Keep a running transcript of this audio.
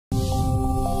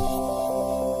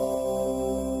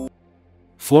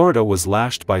Florida was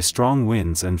lashed by strong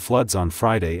winds and floods on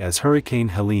Friday as Hurricane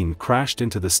Helene crashed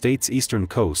into the state's eastern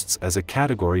coasts as a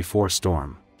Category 4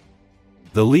 storm.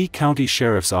 The Lee County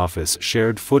Sheriff's Office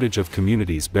shared footage of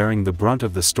communities bearing the brunt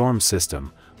of the storm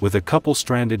system, with a couple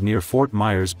stranded near Fort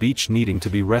Myers Beach needing to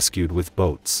be rescued with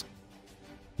boats.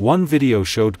 One video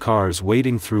showed cars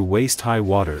wading through waist-high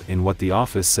water in what the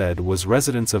office said was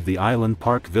residents of the Island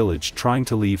Park Village trying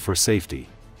to leave for safety.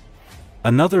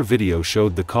 Another video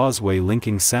showed the causeway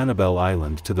linking Sanibel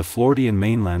Island to the Flordian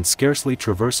mainland scarcely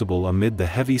traversable amid the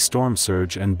heavy storm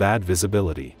surge and bad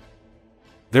visibility.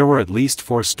 There were at least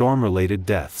 4 storm-related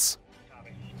deaths.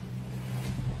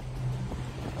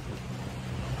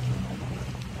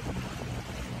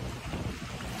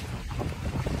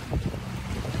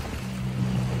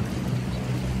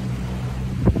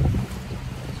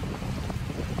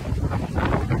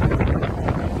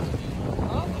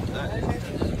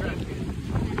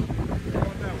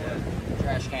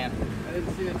 Trash can. I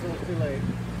didn't see it until it was too late.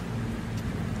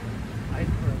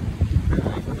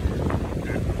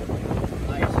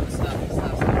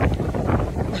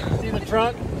 See the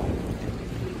truck?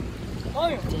 Oh,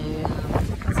 yeah.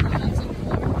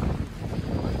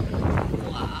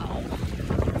 Wow.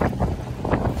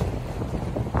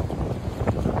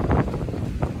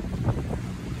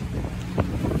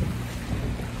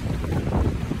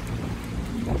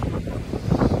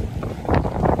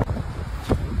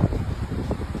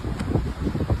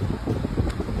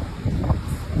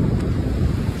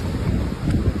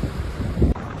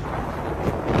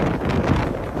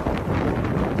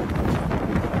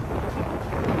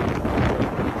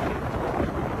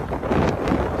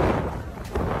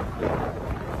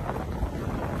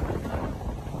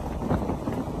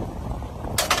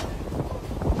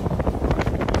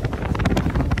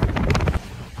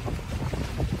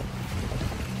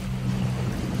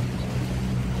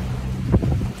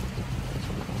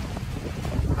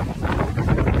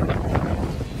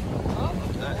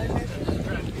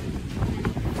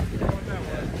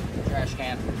 Trash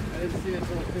can. I didn't see it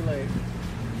until it was too late.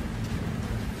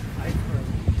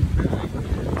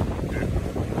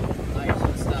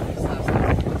 Stop.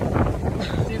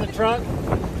 See the truck?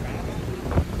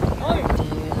 Oh, yeah.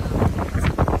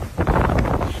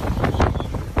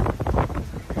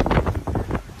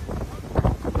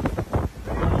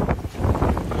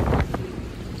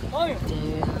 Oh, yeah.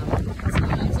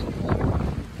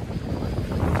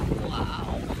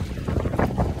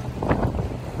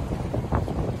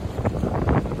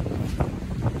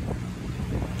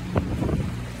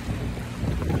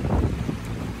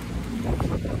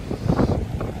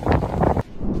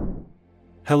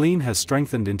 Helene has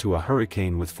strengthened into a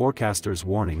hurricane with forecasters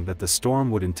warning that the storm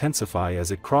would intensify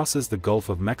as it crosses the Gulf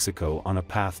of Mexico on a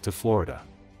path to Florida.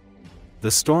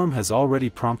 The storm has already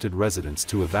prompted residents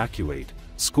to evacuate,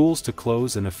 schools to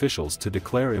close and officials to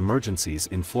declare emergencies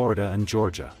in Florida and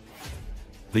Georgia.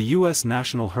 The U.S.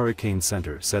 National Hurricane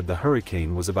Center said the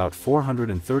hurricane was about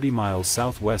 430 miles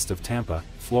southwest of Tampa,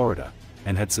 Florida,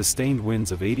 and had sustained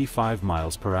winds of 85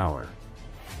 miles per hour.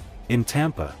 In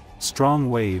Tampa, strong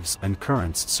waves and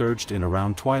currents surged in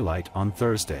around twilight on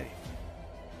Thursday.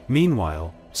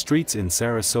 Meanwhile, streets in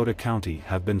Sarasota County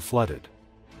have been flooded.